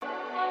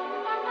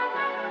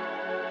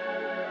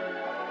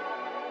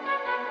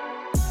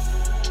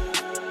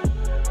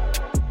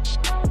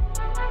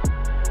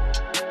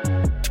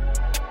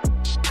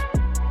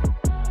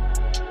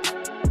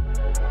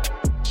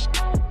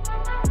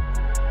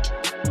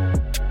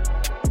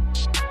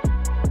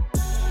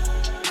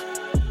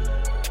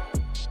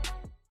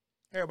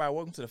everybody,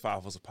 welcome to the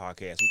FiveHustles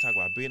podcast. We talk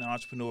about being an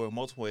entrepreneur,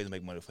 multiple ways to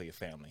make money for your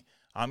family.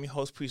 I'm your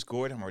host, Priest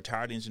Gordon. I'm a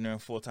retired engineer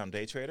and full-time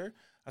day trader.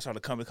 I started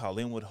a company called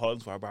Linwood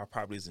Holdings where I buy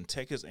properties in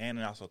Texas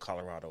and also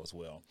Colorado as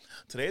well.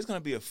 Today's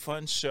going to be a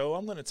fun show.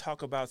 I'm going to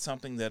talk about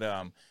something that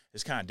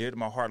is kind of dear to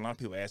my heart. A lot of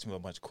people ask me a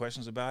bunch of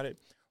questions about it.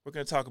 We're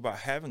going to talk about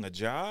having a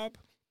job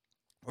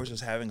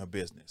versus having a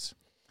business.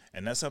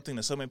 And that's something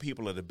that so many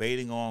people are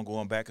debating on,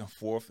 going back and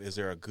forth. Is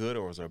there a good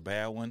or is there a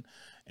bad one?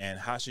 And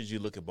how should you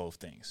look at both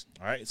things?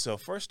 All right. So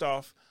first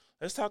off,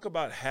 let's talk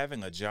about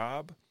having a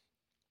job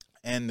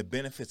and the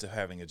benefits of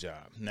having a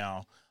job.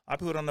 Now, a lot of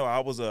people don't know I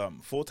was a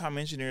full-time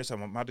engineer. So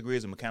my degree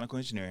is in mechanical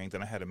engineering.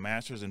 Then I had a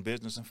master's in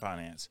business and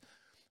finance.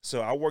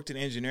 So I worked in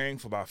engineering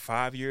for about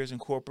 5 years in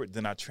corporate.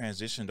 Then I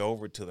transitioned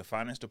over to the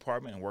finance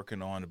department and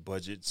working on the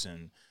budgets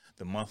and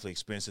the monthly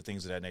expenses,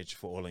 things of that nature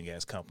for oil and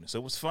gas companies. So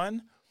it was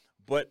fun.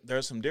 But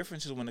there's some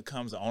differences when it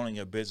comes to owning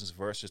a business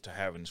versus to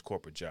having this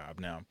corporate job.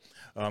 Now,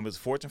 it's a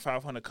Fortune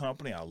 500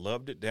 company. I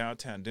loved it.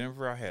 Downtown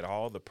Denver, I had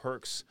all the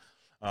perks.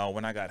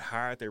 When I got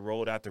hired, they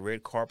rolled out the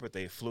red carpet.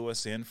 They flew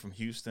us in from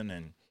Houston,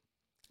 and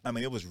I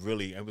mean, it was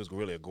really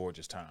a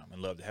gorgeous time. I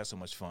loved it. Had so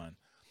much fun.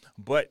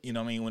 But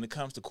when it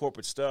comes to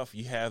corporate stuff,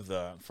 you have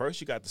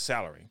you got the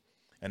salary,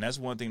 and that's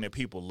one thing that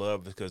people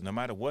love because no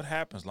matter what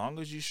happens, as long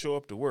as you show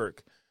up to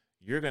work,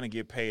 you're going to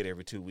get paid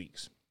every 2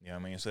 weeks. You know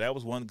what I mean? So that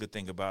was one good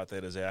thing about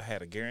that is that I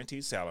had a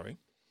guaranteed salary.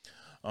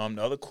 The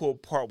other cool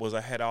part was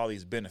I had all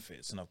these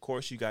benefits. And, of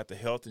course, you got the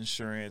health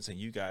insurance and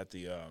you got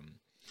the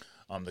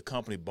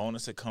company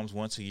bonus that comes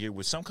once a year,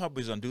 which some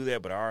companies don't do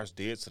that, but ours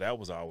did. So that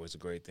was always a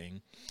great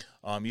thing.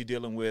 You're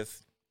dealing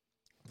with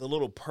the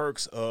little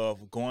perks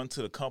of going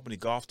to the company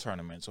golf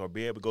tournaments or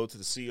be able to go to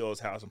the CEO's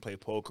house and play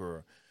poker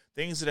or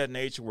things of that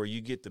nature where you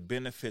get the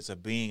benefits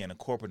of being in a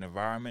corporate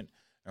environment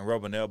and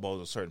rubbing elbows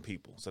with certain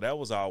people. So that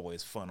was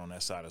always fun on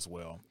that side as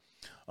well.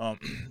 One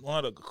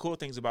of the cool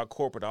things about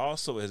corporate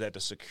also is that the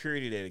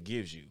security that it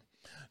gives you.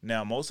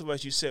 Now, most of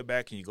us, you sit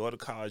back and you go to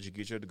college, you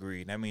get your degree,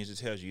 and that means it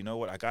tells you, you know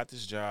what, I got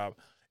this job.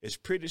 It's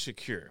pretty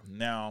secure.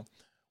 Now,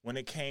 when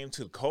it came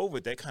to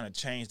COVID, that kind of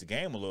changed the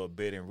game a little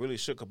bit and really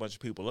shook a bunch of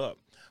people up.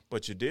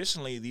 But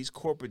traditionally, these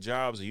corporate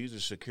jobs are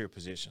usually secure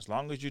positions. As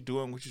long as you're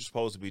doing what you're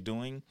supposed to be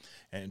doing,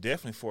 and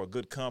definitely for a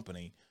good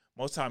company,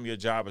 most time your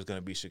job is going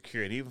to be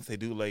secure. And even if they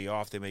do lay you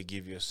off, they may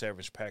give you a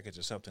severance package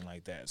or something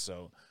like that.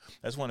 So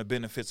that's one of the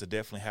benefits of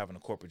definitely having a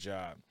corporate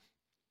job.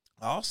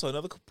 Also,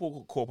 another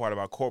cool part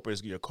about corporate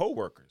is your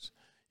coworkers.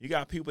 You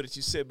got people that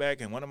you sit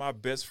back, and one of my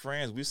best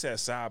friends, we sat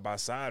side by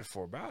side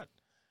for about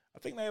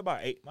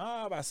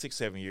 6,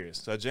 7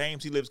 years. So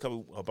James, he lives a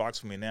couple of blocks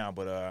from me now,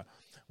 but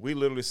we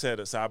literally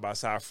sat side by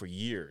side for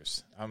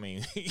years. I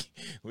mean,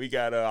 we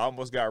got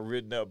almost got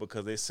written up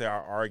because they say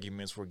our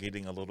arguments were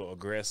getting a little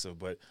aggressive.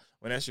 But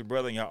when that's your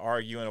brother and y'all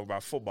arguing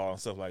about football and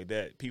stuff like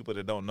that, people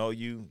that don't know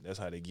you, that's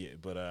how they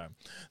get. But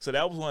so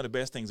that was one of the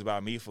best things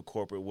about me for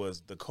corporate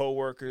was the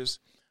coworkers,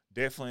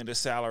 definitely the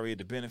salary,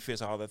 the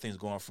benefits, all that things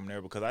going from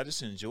there because I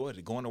just enjoyed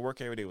it. Going to work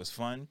every day was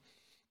fun.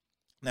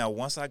 Now,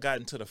 once I got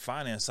into the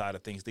finance side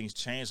of things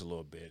changed a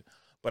little bit.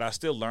 But I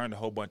still learned a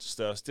whole bunch of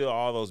stuff. Still,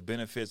 all those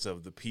benefits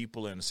of the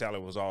people and the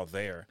salary was all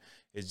there.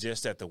 It's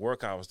just that the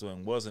work I was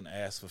doing wasn't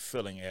as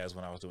fulfilling as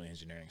when I was doing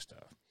engineering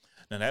stuff.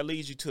 Now, that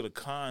leads you to the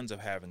cons of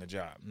having a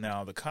job.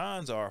 Now, the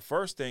cons are,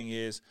 first thing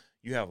is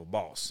you have a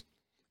boss.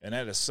 And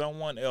that is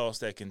someone else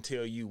that can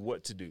tell you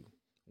what to do,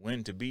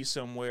 when to be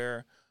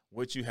somewhere,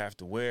 what you have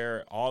to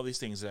wear, all these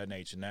things of that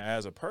nature. Now,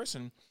 as a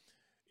person,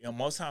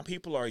 most time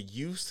people are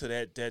used to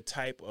that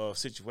type of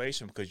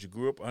situation because you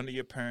grew up under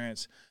your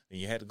parents, then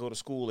you had to go to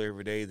school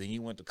every day, then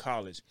you went to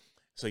college.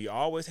 So you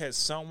always had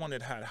someone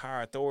that had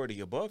higher authority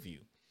above you.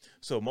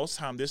 So most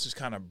time this is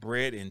kind of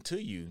bred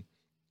into you.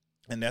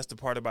 And that's the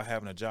part about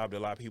having a job that a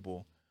lot of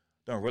people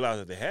don't realize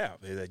that they have,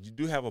 is that you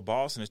do have a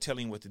boss and it's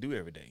telling you what to do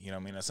every day. You know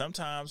what I mean? Now,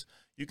 sometimes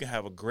you can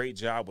have a great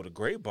job with a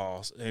great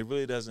boss and it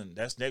really doesn't,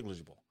 that's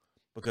negligible.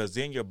 Because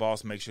then your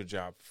boss makes your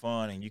job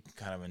fun and you can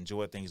kind of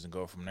enjoy things and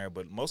go from there.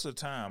 But most of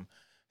the time,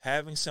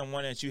 having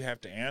someone that you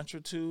have to answer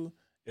to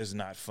is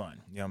not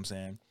fun. You know what I'm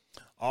saying?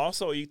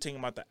 Also, you think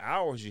about the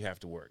hours you have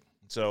to work.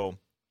 So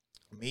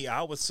me,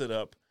 I would sit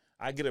up.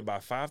 I get up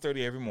about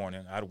 5:30 every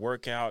morning. I'd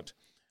work out,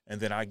 and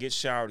then I get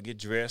showered, get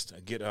dressed,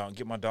 get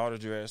my daughter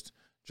dressed,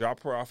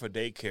 drop her off at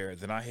daycare.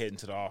 Then I head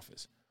into the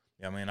office.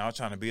 You know what I mean? I was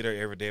trying to be there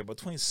every day,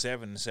 between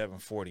 7 and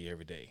 7:40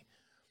 every day.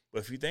 But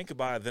if you think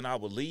about it, then I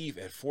would leave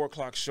at 4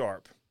 o'clock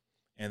sharp.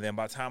 And then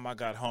by the time I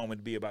got home,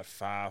 it'd be about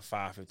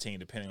 5:15,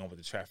 depending on what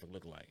the traffic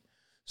looked like.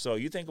 So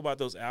you think about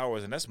those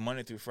hours, and that's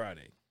Monday through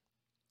Friday.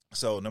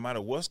 So no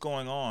matter what's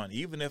going on,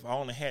 even if I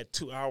only had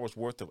 2 hours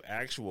worth of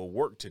actual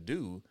work to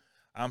do,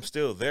 I'm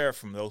still there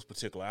from those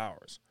particular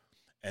hours.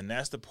 And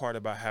that's the part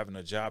about having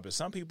a job that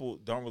some people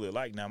don't really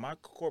like. Now, my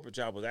corporate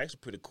job was actually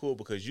pretty cool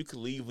because you could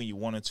leave when you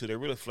wanted to. They're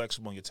really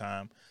flexible on your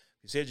time.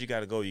 If you said you got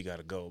to go, you got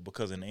to go.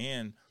 Because in the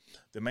end,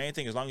 the main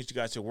thing, as long as you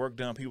got your work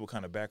done, people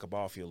kind of back up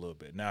off you a little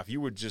bit. Now, if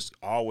you were just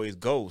always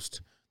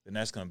ghost, then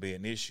that's going to be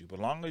an issue. But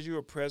as long as you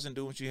were present,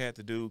 doing what you had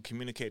to do,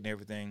 communicating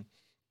everything,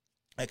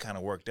 that kind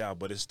of worked out.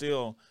 But it's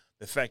still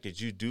the fact that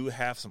you do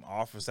have some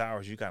office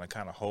hours you kind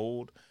of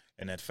hold,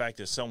 and that fact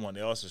that someone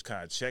else is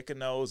kind of checking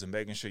those and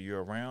making sure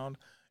you're around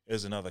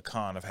is another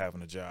con of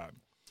having a job.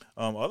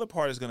 Other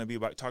part is going to be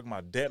about talking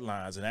about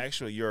deadlines and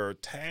actually your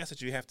tasks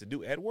that you have to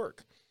do at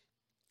work.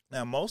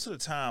 Now, most of the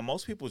time,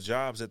 most people's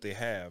jobs that they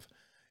have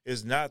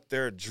is not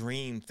their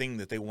dream thing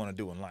that they want to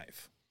do in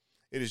life.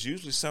 It is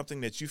usually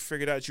something that you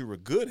figured out you were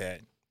good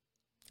at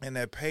and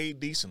that paid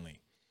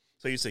decently.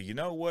 So you say, you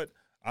know what?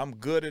 I'm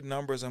good at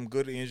numbers. I'm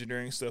good at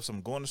engineering stuff. So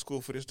I'm going to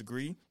school for this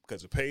degree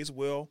because it pays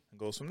well and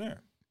goes from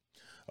there.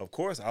 Of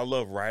course, I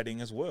love writing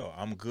as well.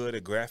 I'm good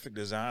at graphic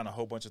design, a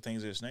whole bunch of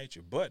things of this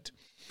nature. But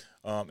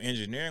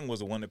engineering was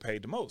the one that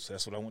paid the most.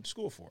 That's what I went to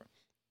school for.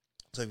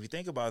 So if you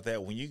think about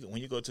that, when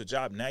you go to a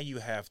job, now you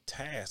have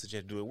tasks that you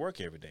have to do at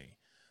work every day.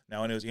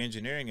 Now, when it was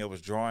engineering, it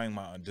was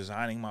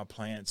designing my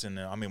plants and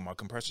my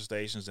compressor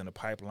stations and the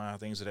pipeline,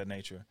 things of that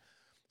nature.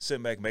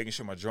 Sitting back, making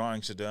sure my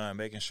drawings are done,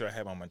 making sure I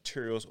have my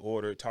materials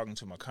ordered, talking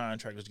to my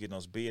contractors, getting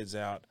those bids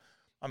out.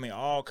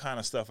 All kind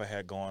of stuff I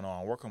had going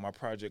on, working with my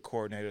project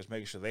coordinators,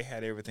 making sure they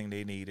had everything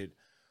they needed.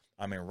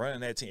 Running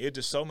that team. It's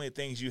just so many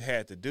things you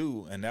had to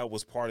do, and that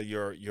was part of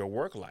your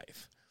work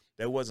life.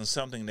 That wasn't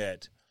something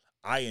that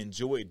I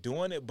enjoyed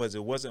doing it, but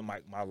it wasn't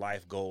my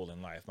life goal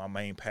in life, my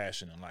main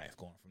passion in life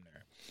going from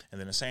there. And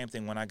then the same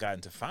thing when I got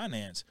into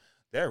finance,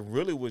 that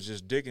really was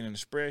just digging in the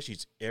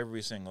spreadsheets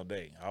every single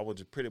day. I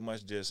was pretty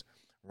much just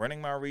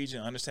running my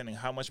region, understanding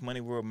how much money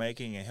we were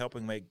making and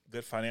helping make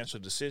good financial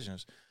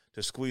decisions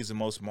to squeeze the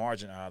most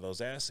margin out of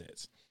those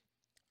assets.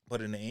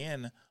 But in the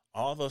end,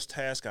 all those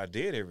tasks I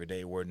did every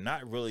day were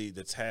not really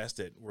the tasks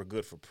that were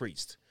good for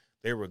Priest.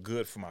 They were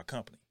good for my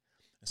company.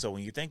 And so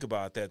when you think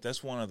about that,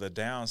 that's one of the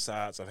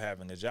downsides of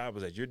having a job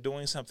is that you're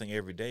doing something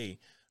every day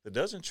that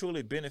doesn't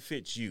truly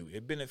benefit you.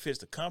 It benefits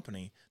the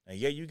company. And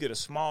yeah, you get a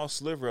small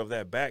sliver of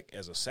that back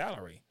as a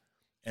salary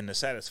and the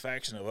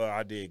satisfaction of,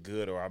 I did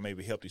good or I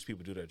maybe helped these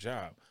people do their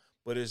job.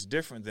 But it's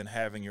different than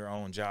having your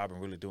own job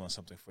and really doing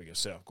something for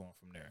yourself going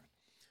from there.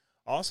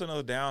 Also,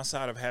 another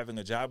downside of having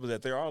a job is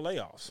that there are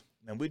layoffs.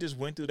 And we just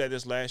went through that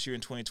this last year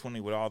in 2020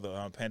 with all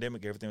the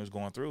pandemic, everything was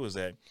going through, is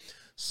that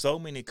so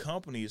many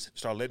companies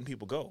started letting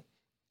people go.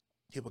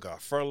 People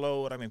got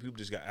furloughed. People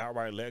just got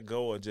outright let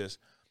go, or just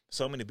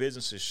so many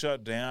businesses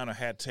shut down or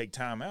had to take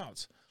time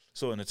outs.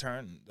 So in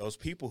turn, those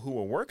people who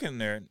were working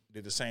there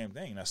did the same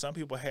thing. Now, some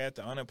people had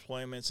the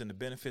unemployments and the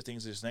benefits,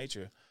 things of this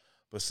nature,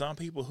 but some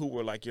people who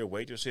were like your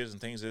waitresses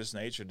and things of this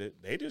nature,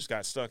 they just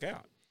got stuck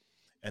out.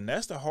 And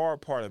that's the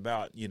hard part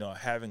about,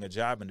 having a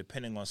job and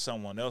depending on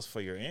someone else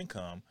for your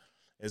income,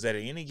 is that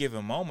at any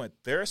given moment,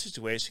 their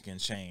situation can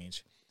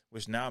change,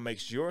 which now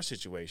makes your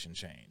situation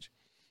change.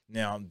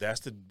 Now, that's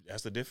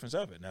the difference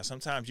of it. Now,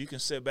 sometimes you can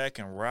sit back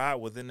and ride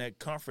within that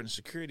comfort and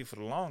security for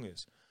the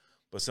longest,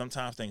 but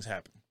sometimes things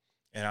happen.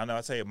 And I know,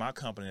 I tell you, my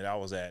company that I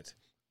was at,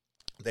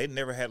 they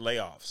never had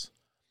layoffs.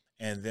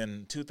 And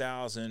then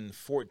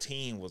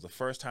 2014 was the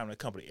first time the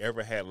company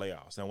ever had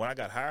layoffs. Now, when I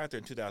got hired there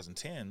in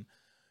 2010,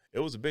 it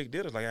was a big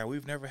deal. It's like,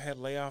 we've never had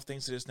layoff,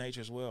 things of this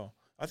nature as well.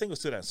 I think it was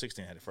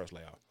 2016 I had the first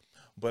layoff.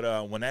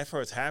 But when that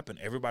first happened,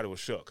 everybody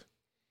was shook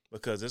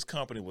because this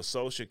company was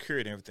so secure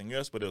and everything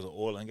else, but it was an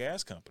oil and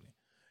gas company.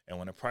 And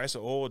when the price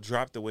of oil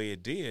dropped the way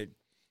it did,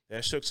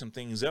 that shook some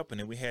things up. And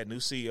then we had a new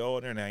CEO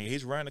in there. Now,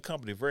 he's running the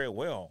company very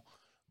well.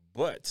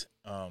 But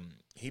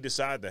he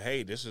decided that,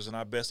 hey, this is in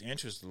our best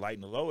interest to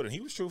lighten the load. And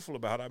he was truthful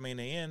about it. In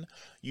the end,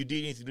 you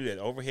did need to do that.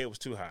 Overhead was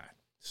too high.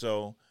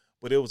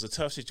 But it was a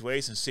tough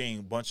situation seeing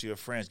a bunch of your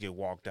friends get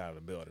walked out of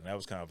the building. That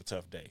was kind of a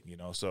tough day,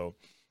 So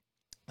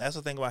that's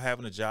the thing about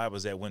having a job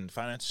is that when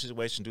financial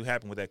situations do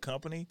happen with that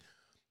company,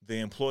 the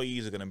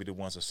employees are going to be the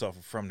ones that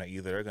suffer from that.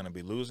 Either they're going to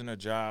be losing their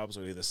jobs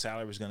or either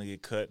salary is going to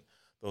get cut.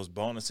 Those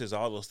bonuses,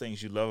 all those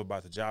things you love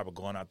about the job are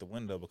going out the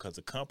window because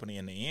the company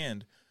in the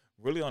end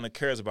really only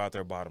cares about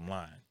their bottom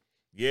line.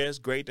 Yeah, it's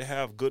great to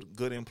have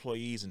good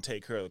employees and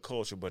take care of the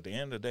culture, but at the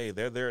end of the day,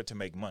 they're there to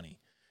make money.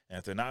 And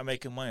if they're not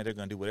making money, they're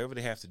going to do whatever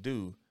they have to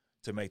do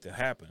to make that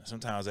happen.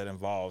 Sometimes that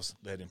involves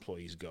letting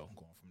employees go,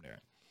 going from there.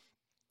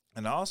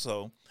 And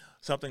also,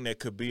 something that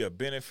could be a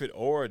benefit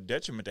or a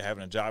detriment to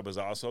having a job is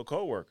also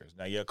coworkers.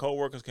 Now, your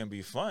coworkers can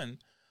be fun,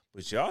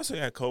 but you also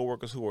have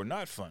coworkers who are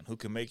not fun, who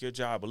can make your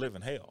job a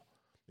living hell.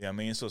 You know what I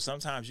mean? So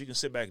sometimes you can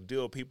sit back and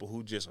deal with people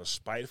who just are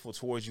spiteful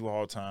towards you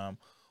all the time.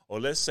 Or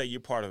let's say you're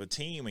part of a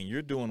team and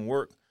you're doing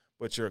work,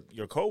 but your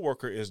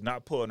coworker is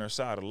not pulling their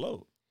side of the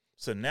load.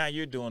 So now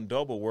you're doing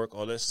double work,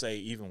 or let's say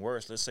even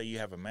worse, let's say you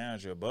have a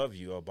manager above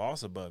you or a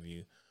boss above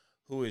you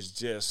who is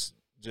just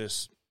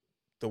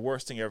the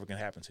worst thing ever can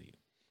happen to you.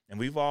 And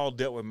we've all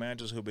dealt with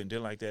managers who've been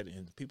dealing like that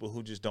and people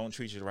who just don't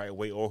treat you the right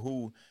way or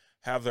who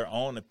have their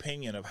own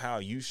opinion of how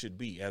you should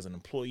be as an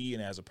employee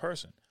and as a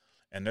person.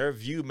 And their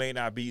view may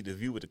not be the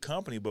view with the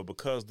company, but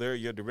because they're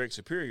your direct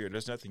superior,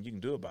 there's nothing you can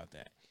do about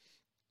that.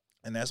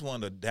 And that's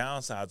one of the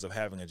downsides of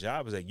having a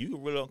job is that you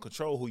really don't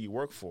control who you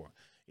work for.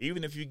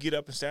 Even if you get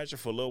up in stature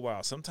for a little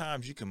while,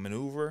 sometimes you can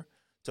maneuver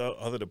to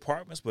other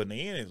departments. But in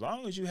the end, as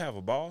long as you have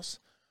a boss,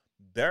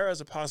 there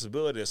is a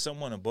possibility that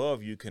someone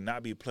above you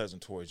cannot be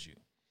pleasant towards you.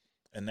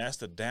 And that's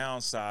the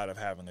downside of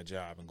having a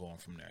job and going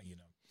from there,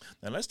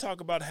 Now, let's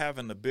talk about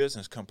having a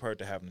business compared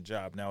to having a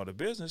job. Now, with a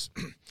business,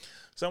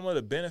 some of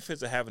the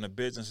benefits of having a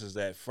business is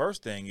that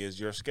first thing is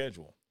your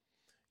schedule.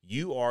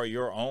 You are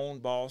your own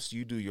boss.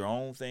 You do your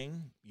own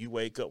thing. You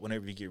wake up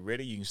whenever you get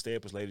ready. You can stay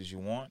up as late as you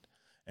want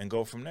and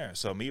go from there.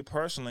 So me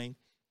personally,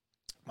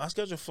 my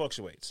schedule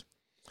fluctuates.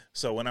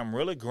 So when I'm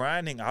really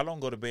grinding, I don't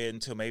go to bed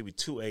until maybe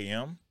 2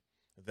 a.m.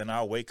 Then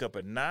I'll wake up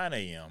at 9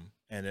 a.m.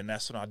 And then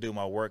that's when I do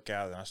my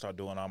workout and I start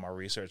doing all my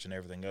research and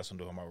everything else and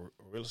doing my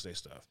real estate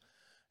stuff.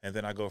 And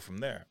then I go from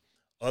there.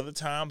 Other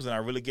times when I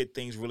really get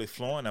things really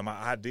flowing, and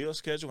my ideal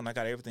schedule when I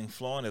got everything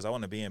flowing is I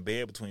want to be in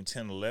bed between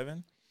 10 and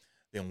 11,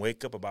 then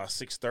wake up about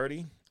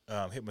 6:30,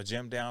 hit my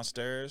gym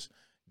downstairs,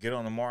 get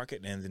on the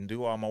market, and then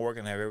do all my work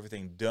and have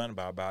everything done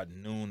by about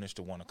noonish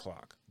to 1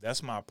 o'clock.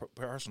 That's my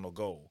personal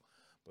goal.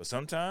 But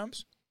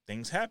sometimes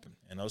things happen,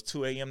 and those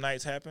 2 a.m.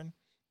 nights happen.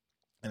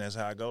 And that's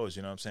how it goes,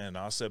 you know what I'm saying? And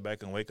I'll sit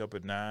back and wake up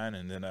at 9,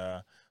 and then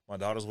my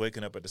daughter's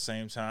waking up at the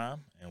same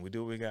time, and we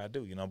do what we got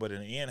to do, But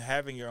in the end,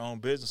 having your own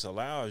business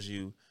allows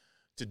you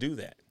to do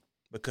that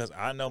because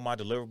I know my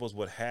deliverables,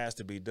 what has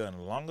to be done. As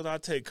long as I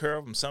take care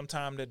of them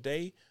sometime that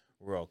day,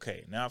 we're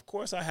okay. Now, of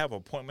course, I have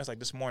appointments. Like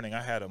this morning,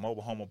 I had a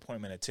mobile home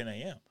appointment at 10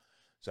 a.m.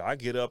 So I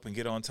get up and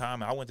get on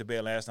time. I went to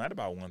bed last night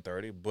about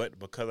 1:30, but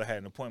because I had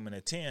an appointment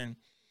at 10,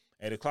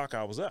 8 o'clock,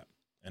 I was up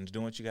and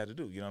doing what you got to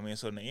do, you know what I mean?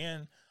 So in the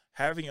end,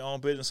 having your own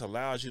business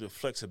allows you the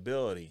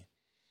flexibility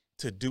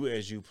to do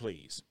as you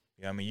please.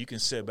 You know what I mean? You can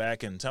sit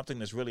back, and something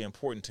that's really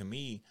important to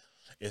me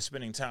is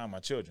spending time with my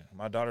children.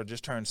 My daughter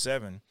just turned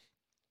 7,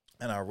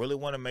 and I really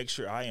want to make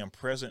sure I am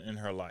present in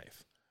her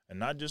life. And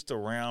not just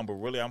around, but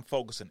really I'm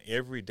focusing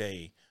every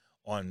day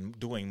on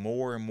doing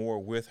more and more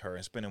with her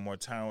and spending more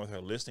time with her,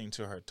 listening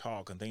to her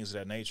talk and things of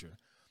that nature.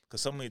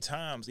 Because so many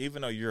times,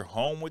 even though you're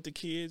home with the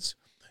kids,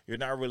 you're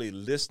not really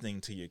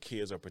listening to your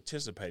kids or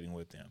participating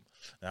with them.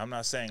 Now, I'm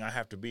not saying I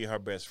have to be her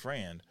best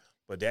friend,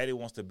 but daddy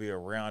wants to be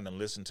around and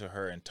listen to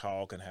her and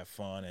talk and have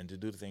fun and to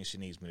do the things she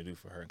needs me to do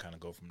for her and kind of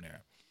go from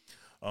there.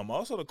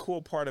 Also, the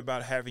cool part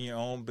about having your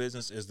own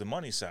business is the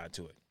money side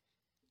to it.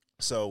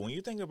 So when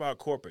you think about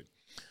corporate,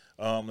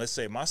 let's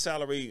say my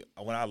salary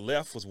when I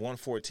left was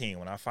 $114.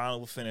 When I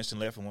finally finished and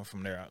left and went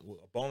from there,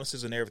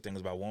 bonuses and everything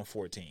was about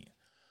 $114.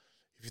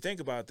 If you think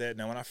about that,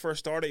 now when I first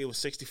started, it was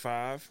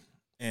 $65.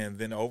 And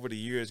then over the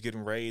years,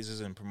 getting raises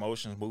and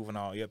promotions, moving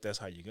all, yep, that's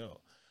how you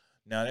go.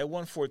 Now, that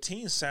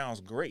 114 sounds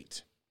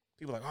great.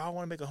 People are like, oh, I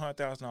want to make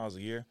 $100,000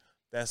 a year.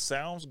 That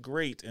sounds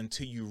great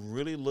until you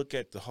really look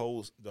at the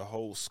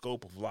whole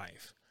scope of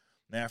life.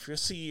 Now, if your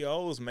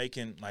CEO is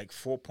making like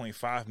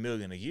 $4.5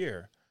 million a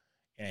year,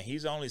 and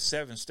he's only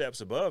 7 steps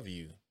above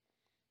you,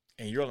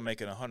 and you're only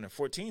making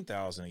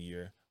 $114,000 a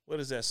year, what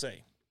does that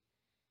say?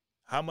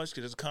 How much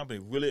could this company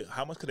really?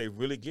 How much could they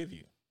really give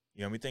you?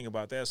 You know, when we think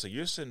about that, so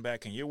you're sitting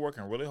back and you're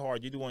working really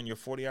hard. You're doing your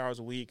 40 hours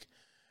a week,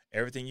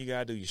 everything you got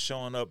to do. You're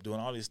showing up, doing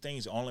all these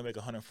things. You only make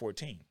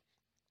 114.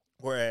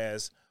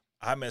 Whereas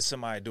I met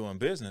somebody doing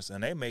business,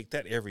 and they make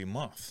that every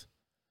month.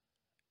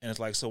 And it's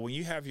like, so when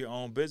you have your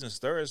own business,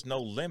 there is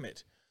no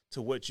limit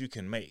to what you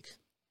can make.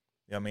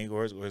 You know what I mean?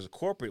 Whereas a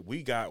corporate,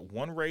 we got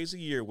one raise a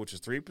year, which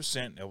is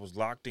 3%. That was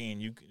locked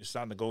in. It's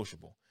not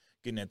negotiable.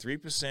 Getting that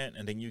 3%,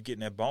 and then you're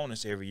getting that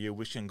bonus every year,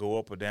 which can go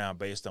up or down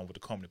based on what the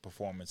company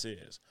performance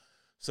is.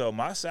 So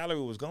my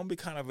salary was going to be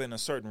kind of in a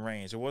certain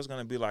range. It wasn't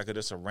going to be like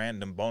just a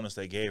random bonus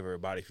they gave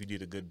everybody if you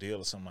did a good deal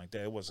or something like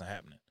that. It wasn't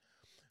happening.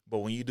 But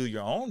when you do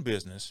your own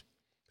business,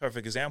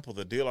 perfect example,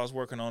 the deal I was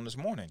working on this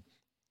morning,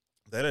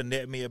 that'll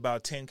net me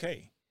about $10K.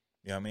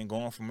 You know what I mean?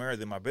 Going from there,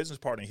 then my business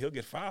partner, he'll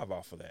get $5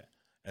 off of that.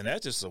 And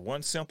that's just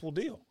one simple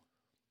deal.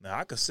 Now,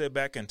 I could sit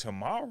back and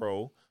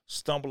tomorrow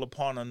stumble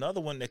upon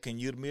another one that can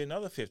yield me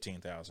another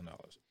 $15,000. You know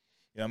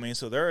what I mean?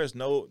 So there is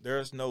no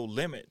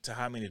limit to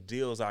how many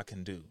deals I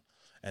can do.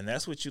 And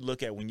that's what you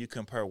look at when you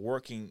compare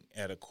working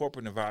at a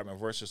corporate environment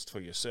versus for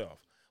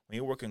yourself. When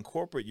you work in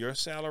corporate, your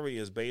salary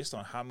is based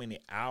on how many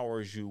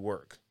hours you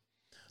work.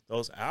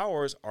 Those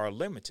hours are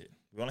limited.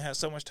 You only have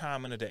so much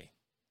time in a day.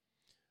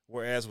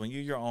 Whereas when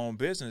you're your own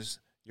business,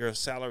 your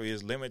salary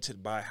is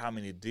limited by how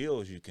many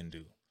deals you can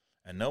do.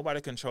 And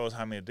nobody controls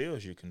how many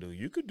deals you can do.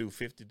 You could do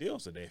 50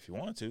 deals a day if you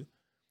wanted to.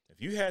 If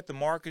you had the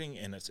marketing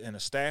and the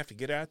staff to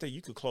get out there,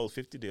 you could close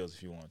 50 deals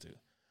if you wanted to.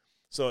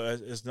 So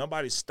it's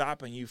nobody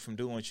stopping you from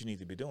doing what you need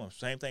to be doing.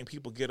 Same thing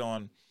people get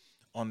on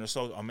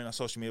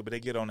social media, but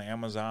they get on the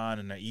Amazon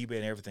and the eBay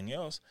and everything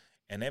else,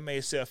 and they may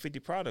sell 50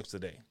 products a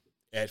day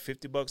at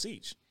 $50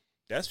 each.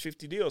 That's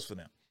 50 deals for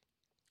them.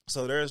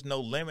 So there's no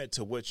limit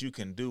to what you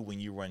can do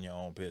when you run your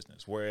own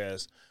business.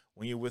 Whereas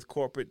when you're with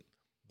corporate,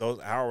 those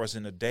hours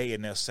in a day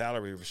and their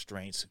salary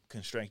restraints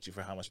constrain you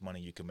for how much money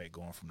you can make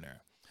going from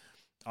there.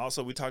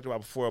 Also, we talked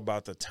about before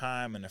about the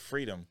time and the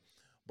freedom.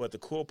 But the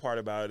cool part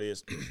about it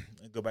is,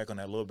 go back on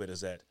that a little bit,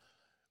 is that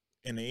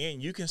in the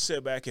end, you can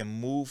sit back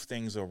and move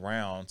things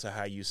around to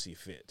how you see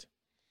fit.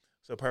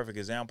 So a perfect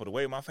example, the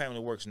way my family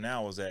works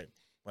now is that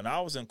when I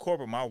was in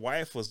corporate, my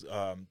wife was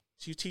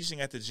she teaching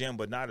at the gym,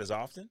 but not as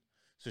often.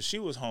 So she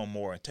was home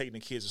more and taking the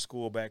kids to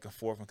school back and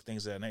forth and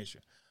things of that nature.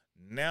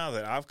 Now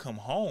that I've come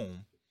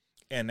home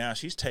and now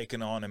she's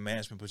taken on a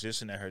management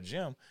position at her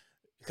gym,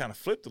 it kind of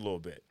flipped a little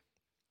bit.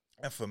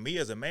 And for me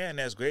as a man,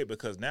 that's great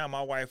because now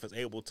my wife is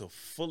able to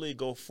fully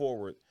go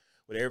forward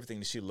with everything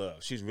that she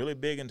loves. She's really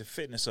big into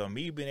fitness. So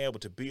me being able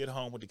to be at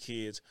home with the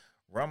kids,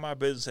 run my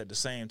business at the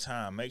same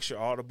time, make sure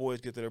all the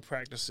boys get to their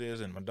practices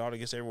and my daughter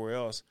gets everywhere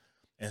else,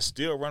 and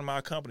still run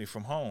my company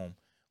from home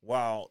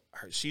while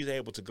she's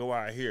able to go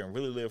out here and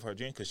really live her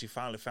dream because she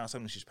finally found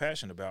something she's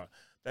passionate about.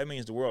 That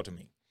means the world to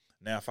me.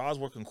 Now, if I was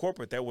working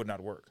corporate, that would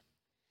not work.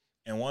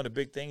 And one of the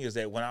big things is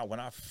that when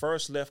I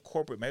first left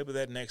corporate, maybe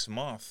that next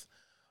month,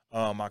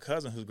 my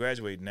cousin who's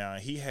graduating now,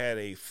 he had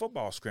a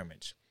football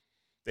scrimmage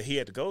that he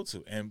had to go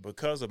to. And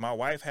because of my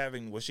wife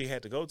having what she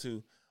had to go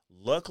to,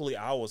 luckily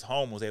I was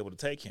home, was able to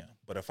take him.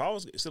 But if I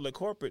was still at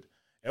corporate,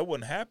 it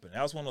wouldn't happen.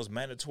 That was one of those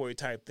mandatory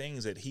type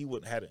things that he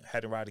wouldn't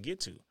had a ride to get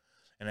to.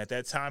 And at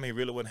that time, he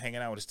really wasn't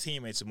hanging out with his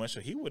teammates so much,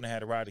 so he wouldn't have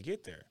had a ride to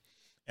get there.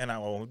 And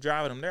when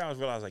driving him there, I was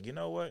realizing, like, you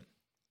know what?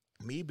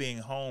 Me being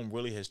home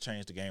really has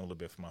changed the game a little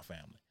bit for my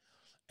family.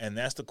 And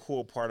that's the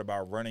cool part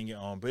about running your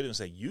own business,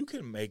 that you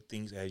can make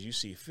things as you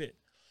see fit.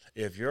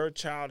 If your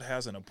child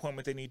has an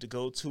appointment they need to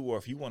go to, or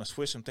if you want to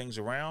switch some things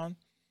around,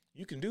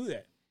 you can do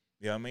that.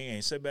 You know what I mean?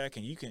 And sit back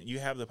and you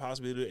have the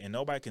possibility, and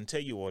nobody can tell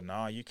you, well,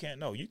 nah, you can't.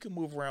 No, you can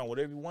move around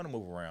whatever you want to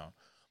move around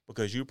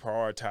because you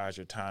prioritize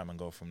your time and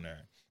go from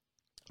there.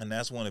 And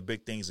that's one of the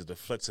big things, is the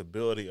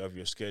flexibility of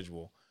your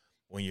schedule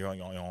when you're on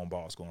your own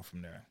boss, going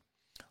from there.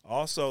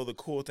 Also, the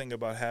cool thing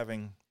about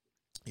having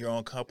your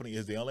own company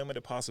is the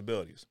unlimited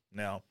possibilities.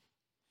 Now,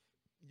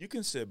 you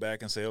can sit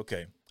back and say,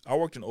 okay, I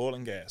worked in oil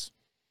and gas.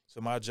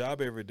 So my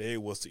job every day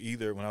was to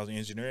either, when I was in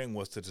engineering,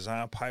 was to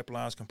design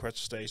pipelines, compressor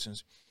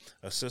stations,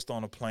 assist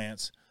on the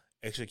plants,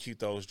 execute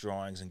those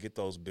drawings, and get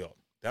those built.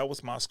 That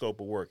was my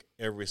scope of work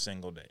every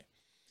single day.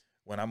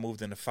 When I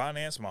moved into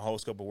finance, my whole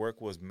scope of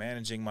work was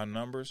managing my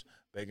numbers,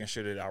 making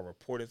sure that I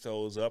reported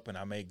those up and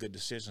I made good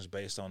decisions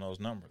based on those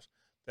numbers.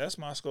 That's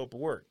my scope of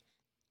work.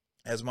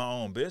 As my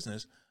own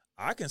business,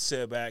 I can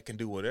sit back and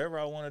do whatever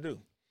I want to do.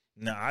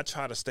 Now, I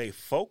try to stay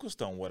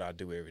focused on what I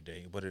do every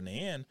day, but in the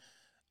end,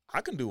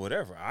 I can do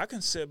whatever. I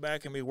can sit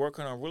back and be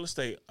working on real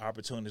estate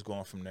opportunities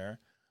going from there.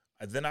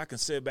 And then I can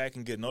sit back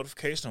and get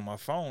notification on my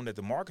phone that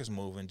the market's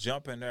moving,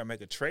 jump in there and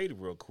make a trade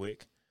real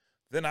quick.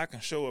 Then I can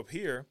show up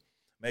here,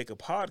 make a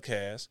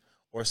podcast,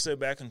 or sit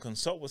back and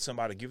consult with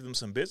somebody, give them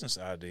some business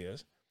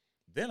ideas.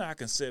 Then I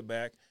can sit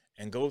back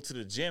and go to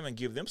the gym and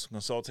give them some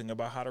consulting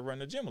about how to run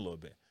the gym a little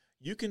bit.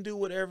 You can do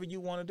whatever you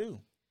want to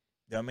do.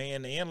 I mean,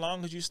 in the end,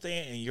 long as you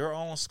stay in your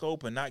own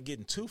scope and not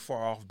getting too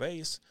far off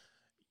base,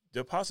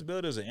 the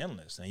possibilities are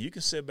endless. And you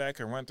can sit back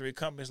and run 3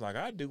 companies like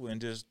I do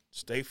and just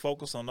stay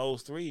focused on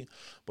those 3.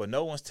 But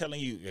no one's telling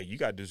you, yeah, you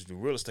got to do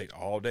real estate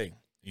all day.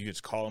 You're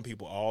just calling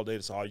people all day.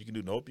 That's all you can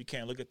do. Nope, you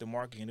can't look at the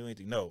market and do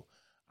anything. No,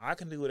 I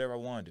can do whatever I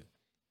want to do.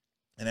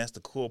 And that's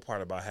the cool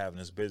part about having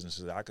this business,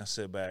 is that I can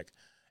sit back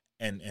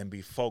and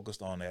be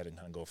focused on that and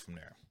kind of go from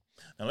there.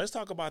 Now, let's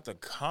talk about the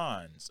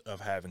cons of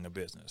having a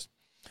business.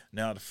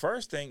 Now, the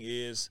first thing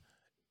is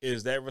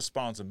that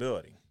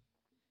responsibility.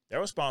 That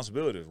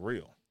responsibility is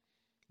real.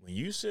 When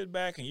you sit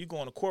back and you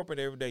going to corporate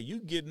every day, you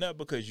getting up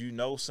because you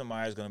know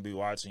somebody's going to be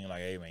watching you,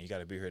 like, hey, man, you got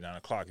to be here at 9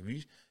 o'clock.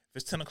 If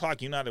it's 10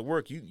 o'clock, you're not at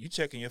work, you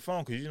checking your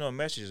phone because you know a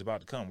message is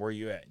about to come. Where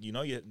you at? You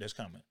know that's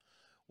coming.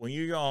 When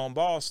you're your own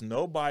boss,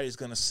 nobody's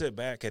going to sit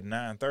back at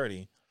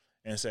 9:30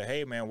 and say,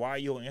 hey, man, why are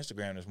you on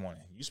Instagram this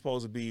morning? You're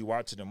supposed to be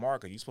watching the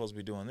market. You're supposed to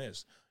be doing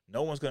this.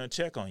 No one's going to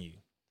check on you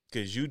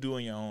because you're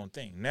doing your own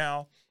thing.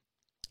 Now,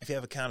 if you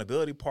have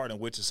accountability partner,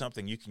 which is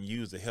something you can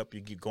use to help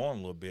you get going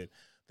a little bit,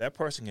 that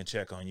person can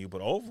check on you.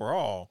 But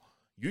overall,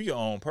 you're your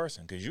own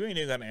person because you ain't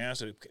even got to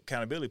answer the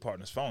accountability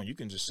partner's phone. You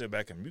can just sit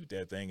back and mute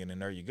that thing, and then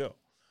there you go.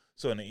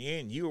 So in the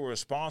end, you are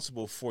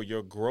responsible for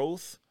your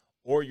growth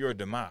or your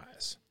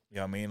demise. You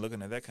know what I mean?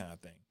 Looking at that kind of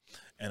thing.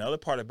 And the other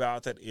part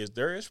about that is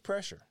there is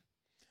pressure.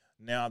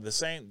 Now,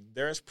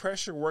 there is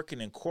pressure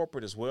working in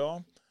corporate as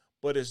well,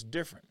 but it's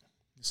different.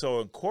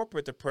 So in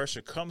corporate, the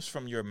pressure comes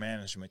from your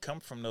management,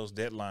 comes from those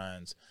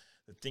deadlines,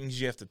 the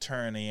things you have to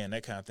turn in,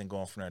 that kind of thing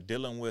going from there,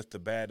 dealing with the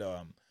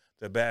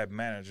bad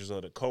managers or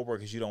the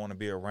coworkers you don't want to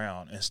be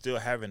around and still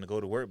having to go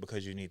to work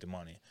because you need the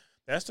money.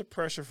 That's the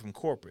pressure from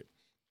corporate.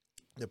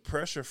 The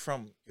pressure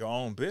from your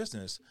own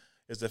business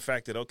is the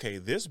fact that, okay,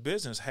 this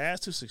business has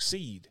to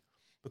succeed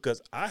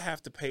because I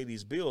have to pay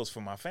these bills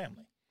for my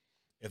family.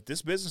 If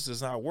this business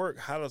does not work,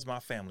 how does my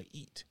family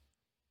eat?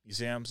 You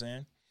see what I'm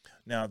saying?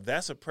 Now,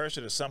 that's a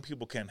pressure that some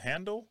people can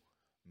handle.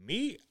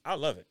 Me, I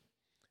love it.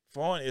 For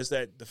one, is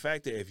that the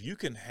fact that if you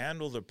can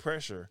handle the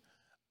pressure,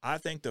 I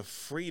think the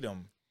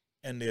freedom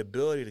and the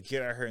ability to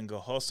get out here and go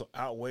hustle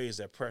outweighs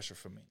that pressure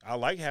for me. I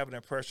like having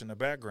that pressure in the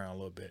background a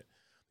little bit.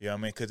 You know what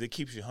I mean? Because it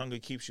keeps you hungry,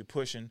 keeps you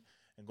pushing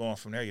and going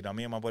from there. You know,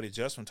 me and my buddy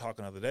Justin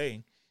talking the other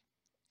day,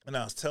 and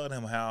I was telling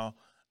him how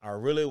I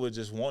really was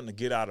just wanting to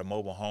get out of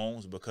mobile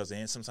homes because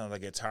then sometimes I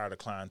get tired of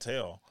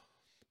clientele.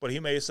 But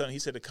he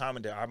said the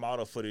comment that our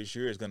motto for this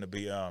year is going to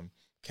be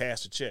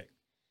cash a check.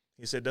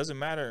 He said, doesn't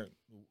matter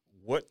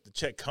what the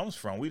check comes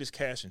from, we just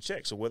cash and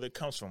check. So whether it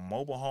comes from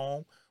mobile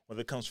home, whether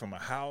it comes from a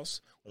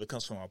house, whether it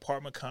comes from an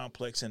apartment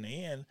complex. In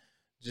the end,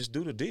 just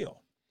do the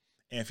deal.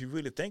 And if you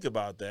really think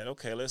about that,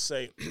 okay, let's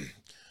say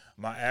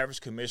my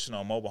average commission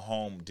on mobile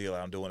home deal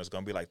I'm doing is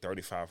going to be like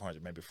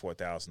 $3,500, maybe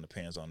 $4,000,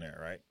 depends on that,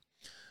 right?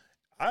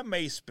 I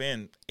may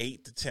spend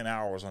 8 to 10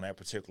 hours on that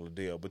particular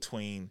deal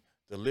between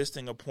the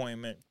listing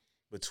appointment,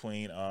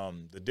 between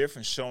the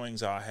different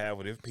showings I have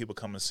with different people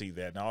coming to see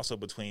that, and also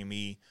between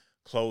me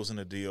closing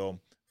the deal,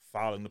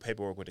 filing the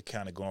paperwork with the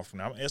county, going from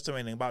there. I'm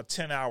estimating about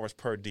 10 hours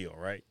per deal,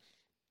 right?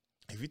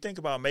 If you think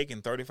about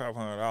making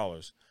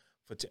 $3,500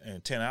 in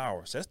 10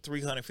 hours, that's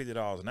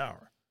 $350 an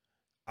hour.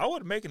 I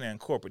wasn't making that in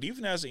corporate.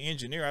 Even as an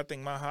engineer, I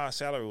think my high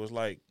salary was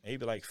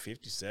maybe like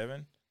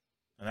 $57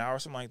 an hour,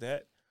 something like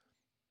that.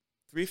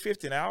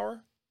 $350 an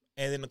hour.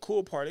 And then the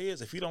cool part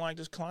is, if you don't like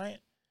this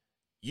client,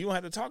 you don't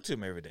have to talk to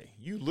him every day.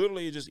 You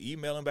literally just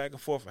email him back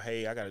and forth.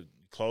 Hey, I got a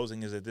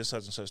closing is at this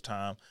such and such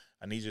time.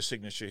 I need your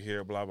signature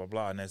here, blah, blah,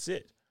 blah. And that's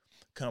it.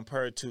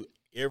 Compared to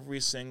every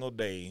single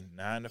day,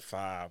 9 to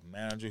 5,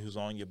 manager who's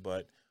on your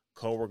butt,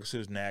 coworkers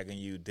who's nagging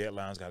you,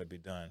 deadlines got to be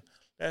done.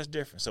 That's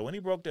different. So when he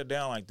broke that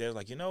down like that, it's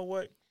like, you know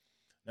what?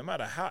 No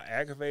matter how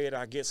aggravated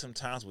I get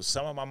sometimes with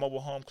some of my mobile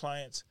home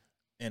clients,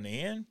 in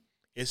the end,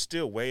 it's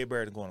still way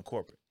better than going to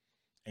corporate.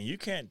 And you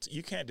can't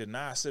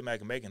deny sitting back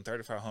and making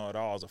 $3,500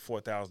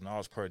 or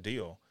 $4,000 per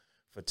deal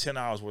for 10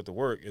 hours worth of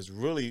work is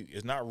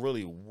not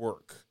really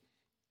work.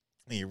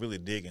 And you really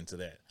dig into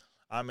that.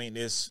 I mean,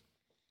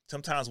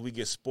 sometimes we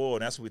get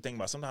spoiled, and that's what we think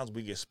about. Sometimes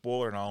we get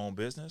spoiled in our own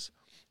business.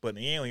 But in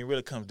the end, when it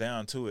really comes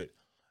down to it,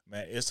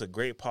 man, it's a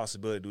great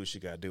possibility to do what you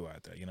got to do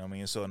out there. You know what I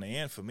mean? So in the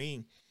end, for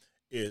me,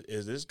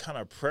 is this kind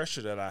of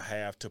pressure that I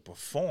have to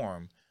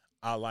perform,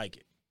 I like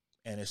it.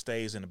 And it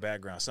stays in the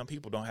background. Some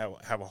people don't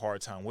have a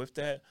hard time with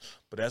that,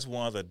 but that's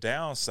one of the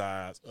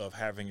downsides of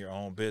having your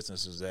own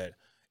business is that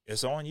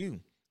it's on you.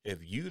 If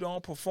you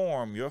don't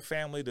perform, your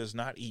family does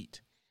not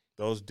eat.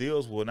 Those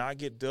deals will not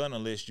get done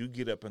unless you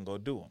get up and go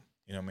do them.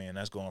 You know what I mean?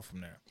 That's going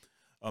from there.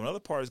 Another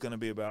part is going to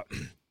be about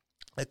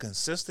a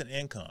consistent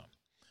income.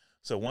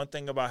 So one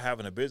thing about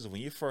having a business,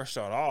 when you first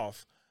start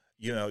off,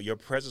 you know, your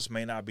presence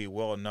may not be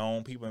well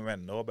known. People may not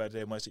know about it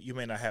that much. You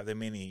may not have that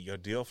many. Your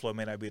deal flow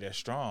may not be that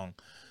strong.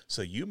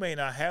 So you may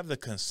not have the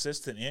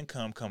consistent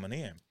income coming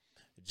in.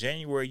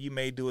 January, you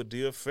may do a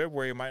deal.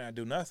 February, you might not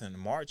do nothing.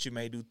 March, you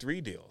may do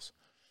 3 deals.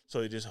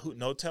 So just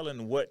no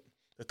telling what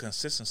the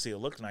consistency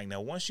will look like.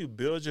 Now, once you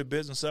build your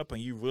business up and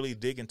you really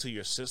dig into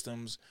your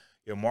systems,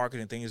 your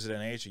marketing, things of that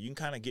nature, you can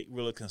kind of get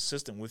really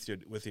consistent with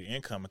your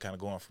income and kind of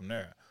going from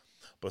there.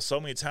 But so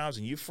many times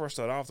when you first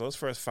start off, those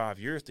first 5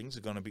 years, things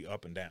are going to be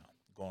up and down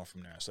going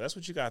from there. So that's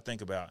what you got to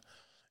think about,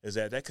 is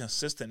that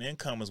consistent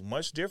income is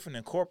much different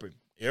than corporate.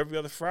 Every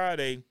other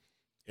Friday,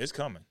 it's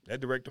coming.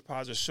 That direct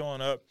deposit showing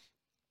up.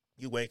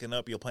 You waking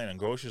up, you're planning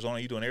groceries on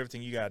it. You're doing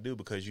everything you got to do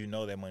because you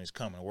know that money's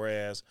coming.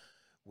 Whereas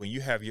when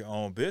you have your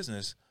own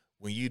business,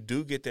 when you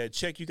do get that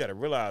check, you got to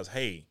realize,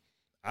 hey,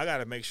 I got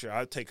to make sure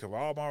I take care of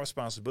all my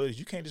responsibilities.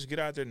 You can't just get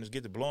out there and just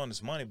get to blowing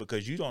this money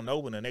because you don't know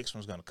when the next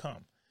one's going to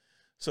come.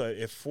 So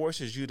it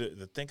forces you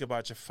to think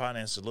about your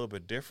finances a little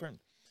bit different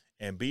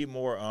and be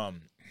more,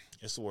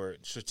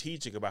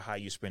 strategic about how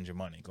you spend your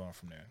money going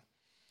from there.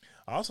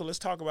 Also, let's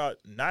talk about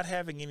not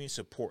having any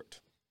support.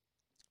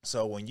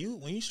 So when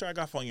you strike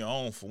off on your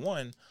own, for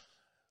one,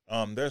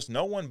 there's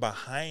no one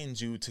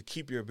behind you to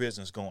keep your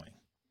business going.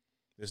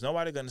 There's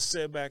nobody going to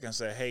sit back and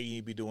say, hey, you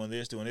need to be doing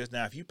this.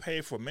 Now, if you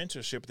pay for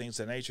mentorship, things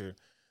of that nature,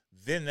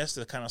 then that's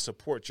the kind of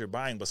support you're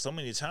buying. But so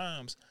many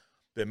times,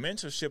 the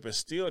mentorship is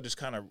still just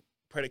kind of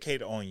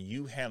predicated on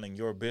you handling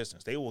your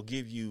business. They will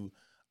give you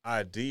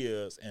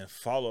ideas and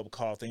follow-up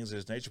call, things of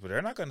this nature, but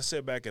they're not going to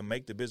sit back and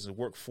make the business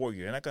work for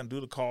you. They're not going to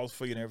do the calls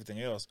for you and everything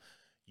else.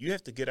 You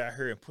have to get out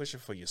here and push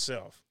it for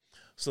yourself.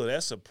 So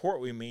that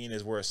support we mean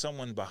is where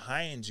someone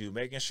behind you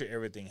making sure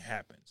everything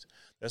happens.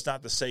 That's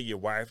not to say your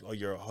wife or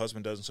your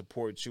husband doesn't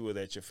support you or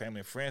that your family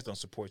and friends don't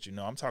support you.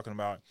 No, I'm talking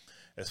about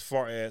as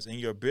far as in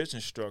your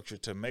business structure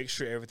to make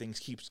sure everything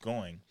keeps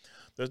going.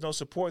 There's no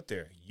support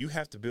there. You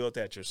have to build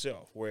that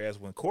yourself. Whereas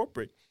when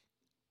corporate,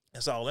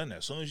 it's all in there.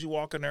 As soon as you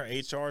walk in there,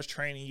 HR is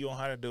training you on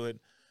how to do it.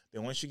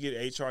 Then once you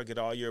get HR, get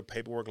all your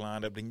paperwork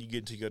lined up, then you get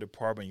into your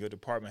department. Your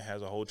department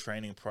has a whole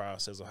training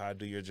process of how to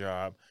do your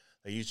job.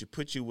 They usually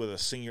put you with a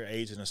senior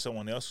agent or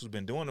someone else who's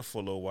been doing it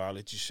for a little while,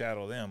 let you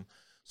shadow them.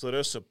 So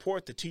there's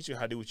support to teach you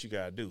how to do what you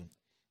got to do.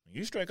 When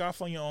you strike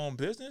off on your own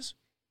business,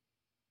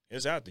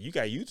 it's out there. You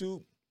got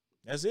YouTube.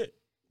 That's it.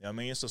 You know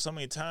what I mean? So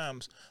many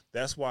times,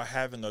 that's why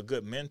having a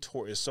good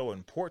mentor is so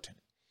important.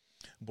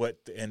 But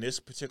in this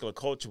particular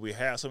culture we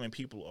have, so many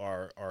people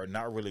are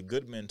not really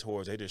good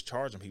mentors. They just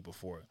charging people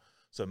for it.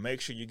 So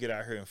make sure you get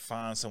out here and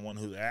find someone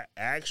who's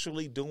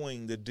actually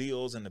doing the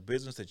deals and the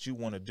business that you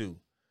want to do.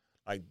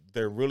 Like,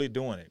 they're really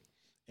doing it.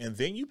 And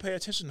then you pay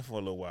attention to them for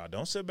a little while.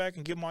 Don't sit back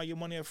and give them all your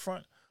money up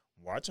front.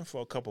 Watch them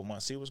for a couple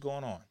months. See what's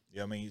going on. You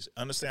know what I mean?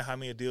 Understand how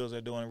many deals they're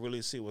doing.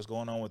 Really see what's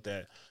going on with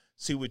that.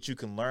 See what you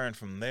can learn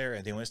from there.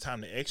 And then when it's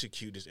time to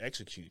execute, just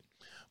execute.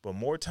 But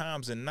more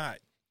times than not,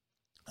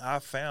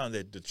 I've found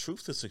that the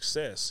truth to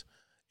success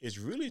is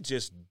really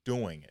just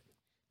doing it.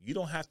 You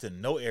don't have to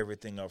know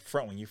everything up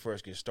front when you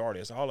first get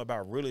started. It's all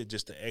about really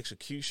just the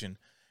execution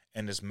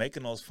and just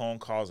making those phone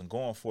calls and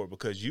going for it,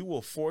 because you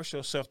will force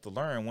yourself to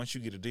learn once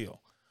you get a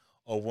deal,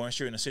 or once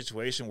you're in a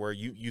situation where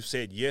you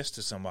said yes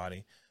to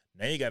somebody.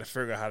 Now you got to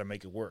figure out how to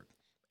make it work.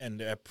 And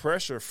that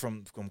pressure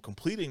from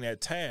completing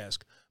that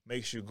task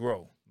makes you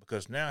grow,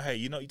 because now, hey,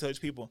 you tell these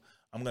people,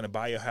 I'm going to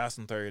buy your house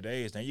in 30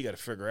 days. Now you got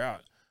to figure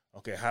out,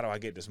 okay, how do I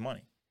get this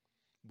money?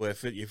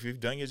 But if you've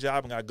done your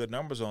job and got good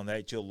numbers on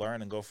that, you'll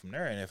learn and go from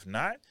there. And if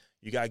not,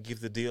 you got to give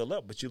the deal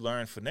up. But you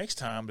learn for next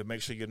time to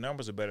make sure your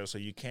numbers are better so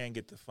you can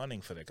get the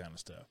funding for that kind of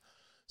stuff.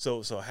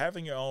 So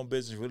having your own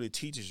business really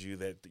teaches you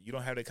that you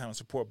don't have that kind of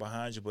support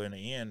behind you, but in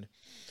the end,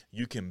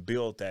 you can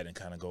build that and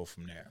kind of go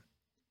from there.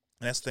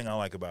 And that's the thing I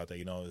like about that,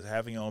 is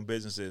having your own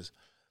business is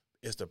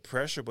the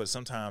pressure, but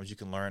sometimes you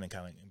can learn and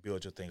kind of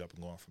build your thing up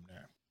and going from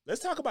there.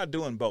 Let's talk about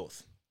doing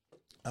both.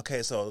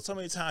 Okay, so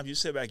many times you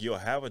sit back, you'll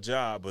have a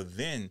job, but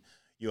then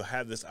you'll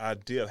have this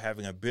idea of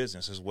having a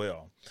business as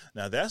well.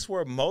 Now, that's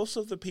where most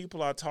of the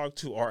people I talk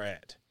to are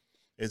at,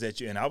 is that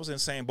and I was in the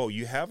same boat.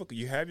 You have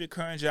your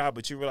current job,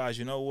 but you realize,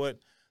 you know what?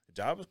 The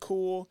job is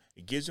cool.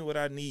 It gives me what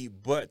I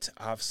need, but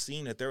I've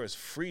seen that there is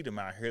freedom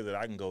out here that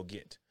I can go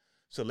get.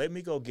 So let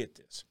me go get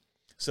this.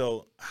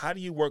 So how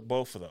do you work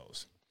both of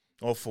those?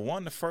 Well, for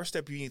one, the first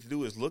step you need to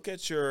do is look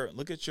at your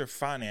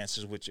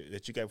finances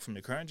that you got from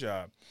your current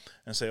job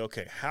and say,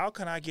 okay, how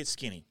can I get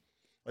skinny?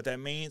 What that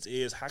means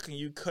is, how can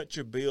you cut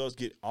your bills,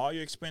 get all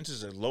your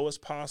expenses as low as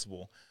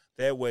possible?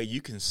 That way you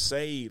can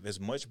save as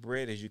much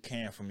bread as you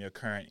can from your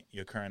current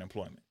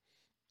employment.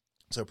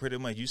 So pretty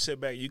much you sit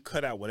back, you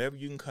cut out whatever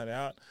you can cut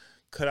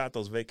out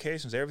those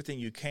vacations, everything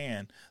you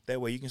can. That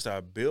way you can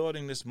start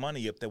building this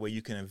money up. That way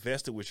you can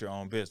invest it with your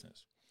own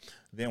business.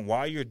 Then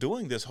while you're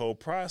doing this whole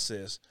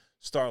process,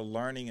 start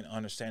learning and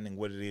understanding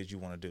what it is you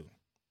want to do.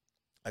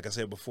 Like I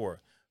said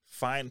before,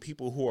 find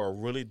people who are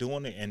really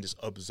doing it and just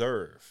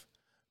observe.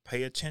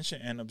 Pay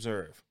attention and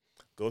observe.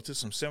 Go to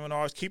some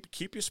seminars.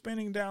 Keep your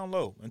spending down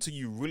low until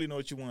you really know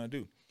what you want to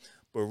do.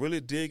 But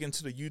really dig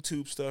into the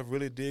YouTube stuff.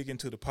 Really dig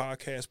into the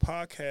podcast.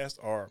 Podcasts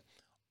are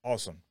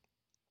awesome.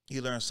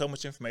 You learn so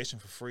much information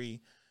for free.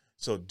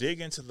 So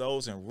dig into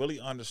those and really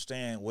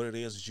understand what it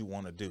is that you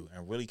want to do,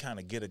 and really kind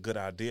of get a good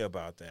idea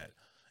about that.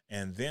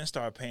 And then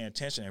start paying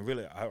attention. And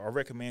really, I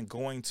recommend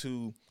going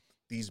to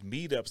these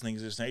meetups,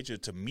 things of this nature,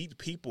 to meet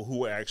people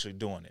who are actually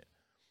doing it.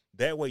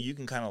 That way you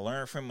can kind of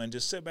learn from them and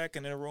just sit back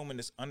in the room and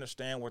just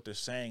understand what they're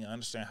saying and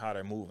understand how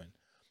they're moving,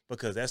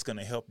 because that's going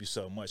to help you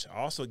so much. It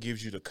also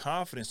gives you the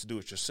confidence to do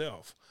it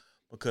yourself,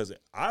 because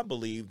I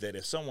believe that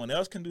if someone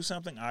else can do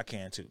something, I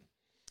can too.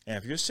 And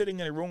if you're sitting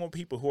in a room with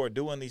people who are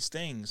doing these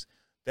things,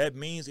 that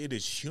means it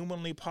is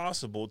humanly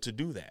possible to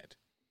do that.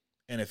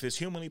 And if it's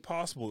humanly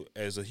possible,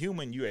 as a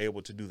human, you're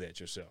able to do that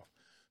yourself.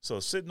 So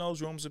sit in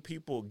those rooms with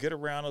people, get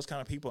around those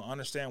kind of people,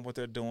 understand what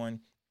they're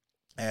doing.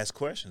 Ask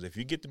questions. If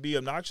you get to be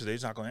obnoxious, they're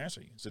just not going to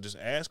answer you. So just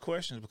ask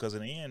questions, because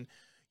in the end,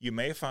 you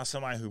may find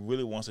somebody who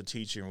really wants to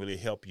teach you and really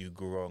help you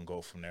grow and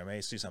go from there.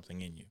 May see something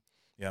in you.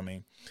 You know what I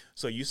mean?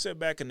 So you sit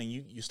back and then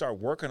you start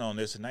working on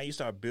this, and now you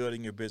start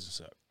building your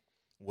business up.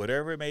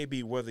 Whatever it may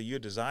be, whether you're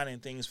designing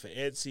things for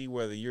Etsy,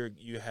 whether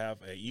you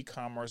have an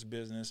e-commerce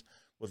business,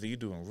 whether you're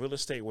doing real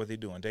estate, whether you're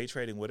doing day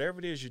trading, whatever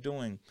it is you're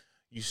doing,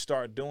 you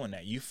start doing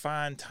that. You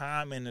find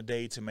time in the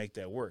day to make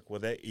that work.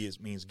 Whether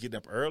that means getting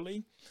up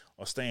early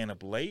or staying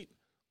up late,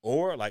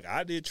 or like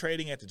I did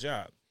trading at the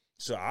job.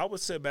 So I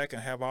would sit back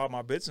and have all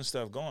my business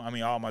stuff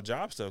going. All my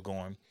job stuff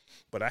going,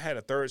 but I had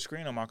a third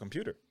screen on my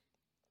computer,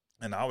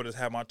 and I would just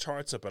have my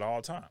charts up at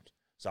all times.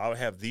 So I would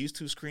have these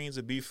two screens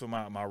to be for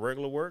my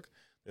regular work.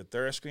 The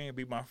third screen would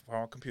be for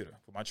my computer,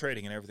 for my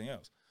trading and everything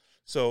else.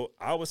 So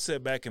I would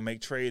sit back and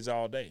make trades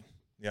all day.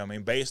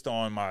 Based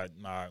on my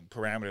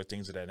parameter,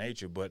 things of that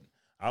nature, but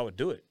I would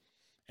do it.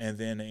 And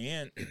then in the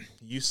end,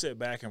 you sit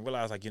back and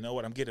realize, like, you know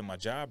what, I'm getting my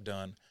job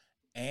done,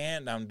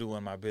 and I'm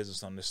doing my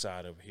business on this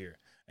side over here.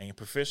 And you're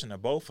proficient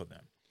at both of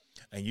them.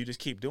 And you just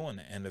keep doing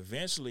it. And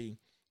eventually,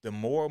 the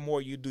more and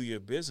more you do your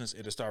business,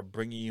 it'll start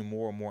bringing you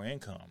more and more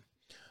income.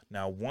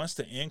 Now, once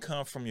the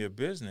income from your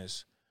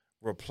business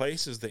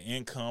replaces the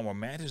income or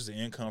matches the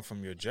income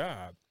from your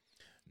job,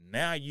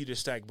 now you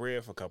just stack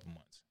bread for a couple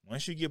months.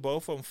 Once you get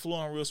both of them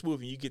flowing real smooth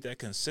and you get that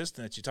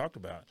consistent that you talked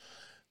about,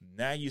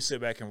 now you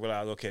sit back and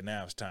realize, okay,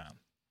 now it's time.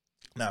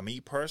 Now, me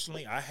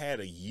personally, I had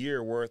a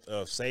year worth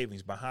of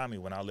savings behind me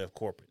when I left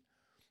corporate.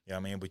 You know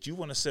what I mean? But you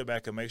want to sit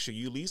back and make sure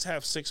you at least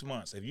have 6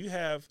 months. If you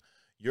have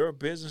your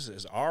business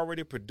is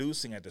already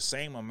producing at the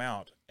same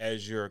amount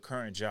as your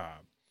current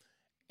job,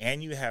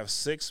 and you have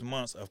 6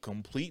 months of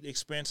complete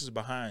expenses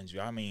behind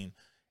you,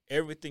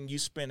 everything you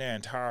spend that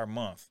entire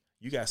month,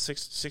 you got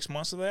six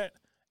months of that,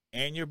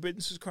 and your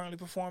business is currently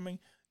performing,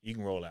 you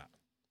can roll out.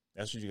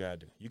 That's what you got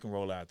to do. You can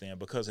roll out then,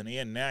 because in the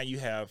end, now you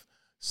have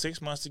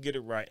 6 months to get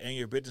it right, and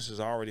your business is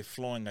already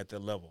flowing at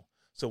that level.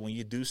 So when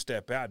you do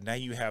step out, now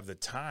you have the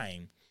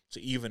time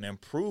to even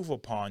improve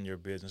upon your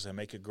business and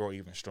make it grow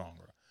even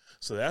stronger.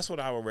 So that's what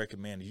I would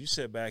recommend. You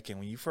sit back, and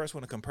when you first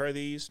want to compare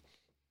these,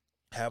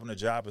 having a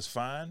job is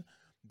fine,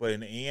 But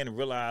in the end,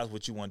 realize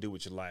what you want to do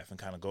with your life and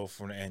kind of go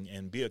from there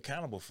and be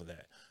accountable for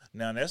that.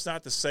 Now, that's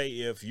not to say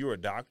if you're a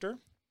doctor.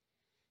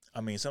 I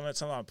mean,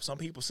 some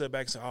people sit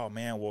back and say, oh,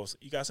 man, well,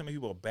 you got so many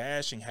people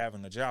bashing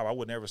having a job. I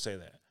would never say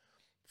that.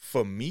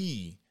 For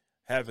me,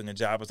 having a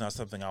job is not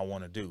something I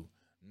want to do.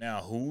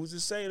 Now, who's to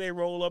say they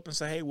roll up and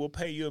say, hey, we'll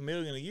pay you $1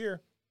 million a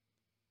year?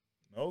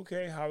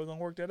 Okay, how are we going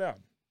to work that out?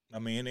 I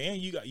mean, in the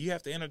end, you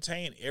have to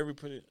entertain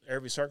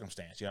every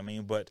circumstance, you know what I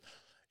mean? But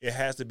it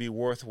has to be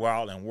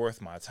worthwhile and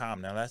worth my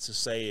time. Now, that's to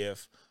say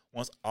if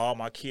once all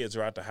my kids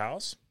are out the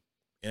house,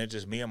 and it's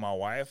just me and my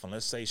wife, and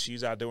let's say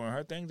she's out doing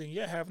her thing, then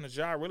yeah, having a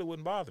job really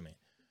wouldn't bother me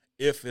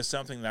if it's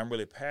something that I'm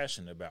really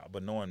passionate about.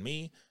 But knowing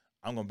me,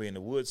 I'm going to be in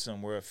the woods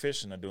somewhere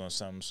fishing or doing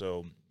something,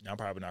 so I'm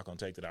probably not going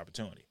to take that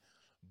opportunity.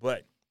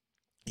 But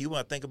you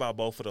want to think about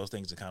both of those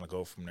things and kind of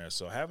go from there.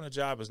 So having a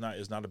job is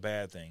not a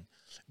bad thing.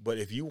 But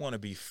if you want to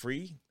be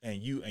free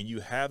and you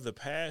have the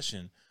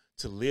passion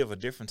to live a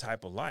different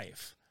type of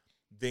life,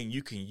 then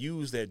you can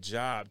use that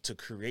job to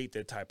create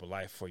that type of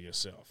life for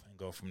yourself and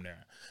go from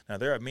there. Now,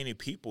 there are many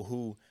people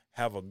who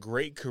have a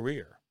great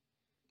career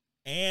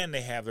and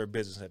they have their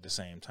business at the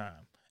same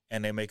time,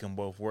 and they make them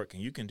both work.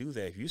 And you can do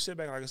that. If you sit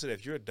back, like I said,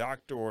 if you're a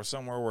doctor or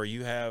somewhere where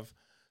you have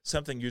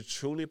something you're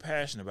truly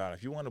passionate about,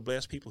 if you want to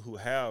bless people who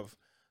have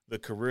the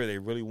career they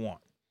really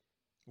want,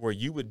 where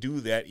you would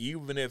do that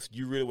even if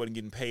you really wasn't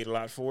getting paid a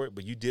lot for it,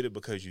 but you did it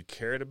because you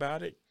cared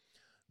about it,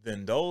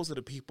 then those are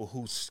the people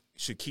who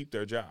should keep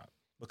their job,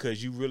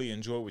 because you really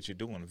enjoy what you're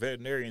doing.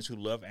 Veterinarians who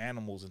love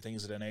animals and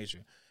things of that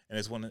nature and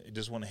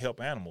just want to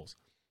help animals,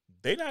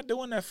 they're not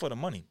doing that for the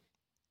money.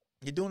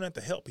 You're doing that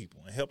to help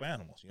people and help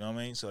animals. You know what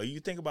I mean? So you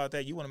think about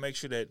that. You want to make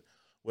sure that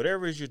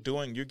whatever it is you're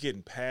doing, you're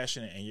getting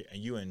passionate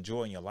and you're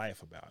enjoying your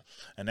life about.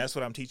 And that's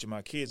what I'm teaching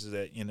my kids, is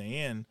that in the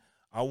end,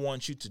 I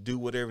want you to do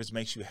whatever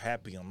makes you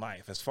happy in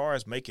life. As far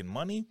as making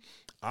money,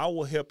 I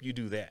will help you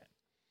do that.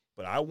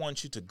 But I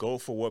want you to go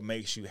for what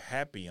makes you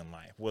happy in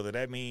life, whether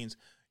that means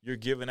you're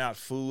giving out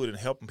food and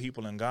helping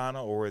people in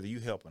Ghana, or whether you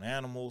helping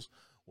animals,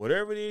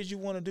 whatever it is you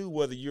want to do,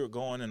 whether you're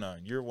going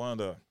you're one of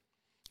the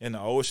in the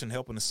ocean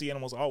helping the sea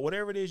animals, or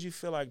whatever it is you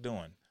feel like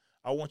doing.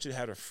 I want you to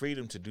have the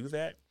freedom to do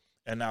that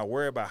and not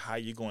worry about how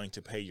you're going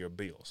to pay your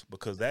bills,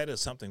 because that is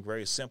something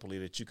very simply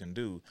that you can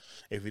do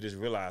if you just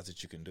realize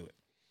that you can do it.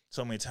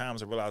 So many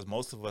times I realize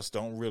most of us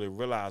don't really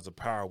realize the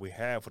power we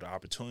have for the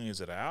opportunities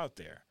that are out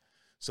there.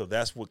 So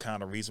that's what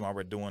kind of reason why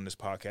we're doing this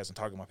podcast and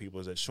talking about people,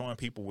 is that showing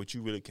people what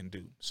you really can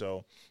do.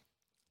 So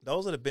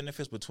those are the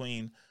benefits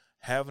between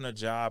having a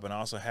job and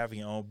also having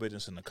your own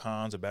business, and the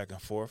cons are back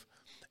and forth.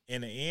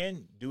 In the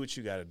end, do what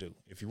you got to do.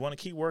 If you want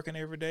to keep working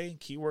every day,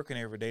 keep working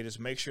every day. Just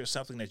make sure it's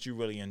something that you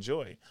really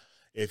enjoy.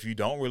 If you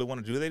don't really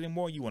want to do that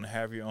anymore, you want to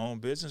have your own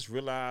business,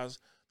 realize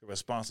the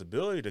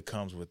responsibility that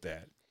comes with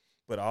that.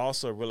 But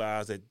also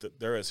realize that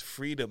there is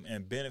freedom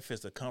and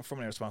benefits that come from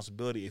that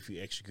responsibility if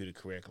you execute it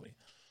correctly.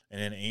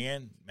 And in the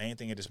end, main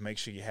thing is just make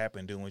sure you're happy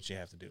and doing what you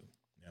have to do.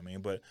 You know what I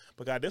mean? But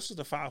God, this was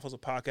the FiveHustles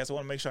podcast. I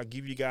want to make sure I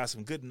give you guys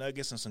some good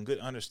nuggets and some good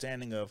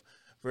understanding of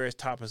various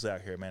topics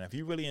out here, man. If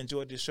you really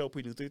enjoyed this show,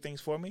 please do 3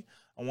 things for me.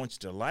 I want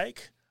you to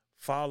like,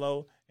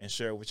 follow, and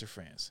share it with your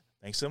friends.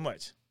 Thanks so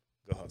much.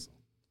 Go hustle.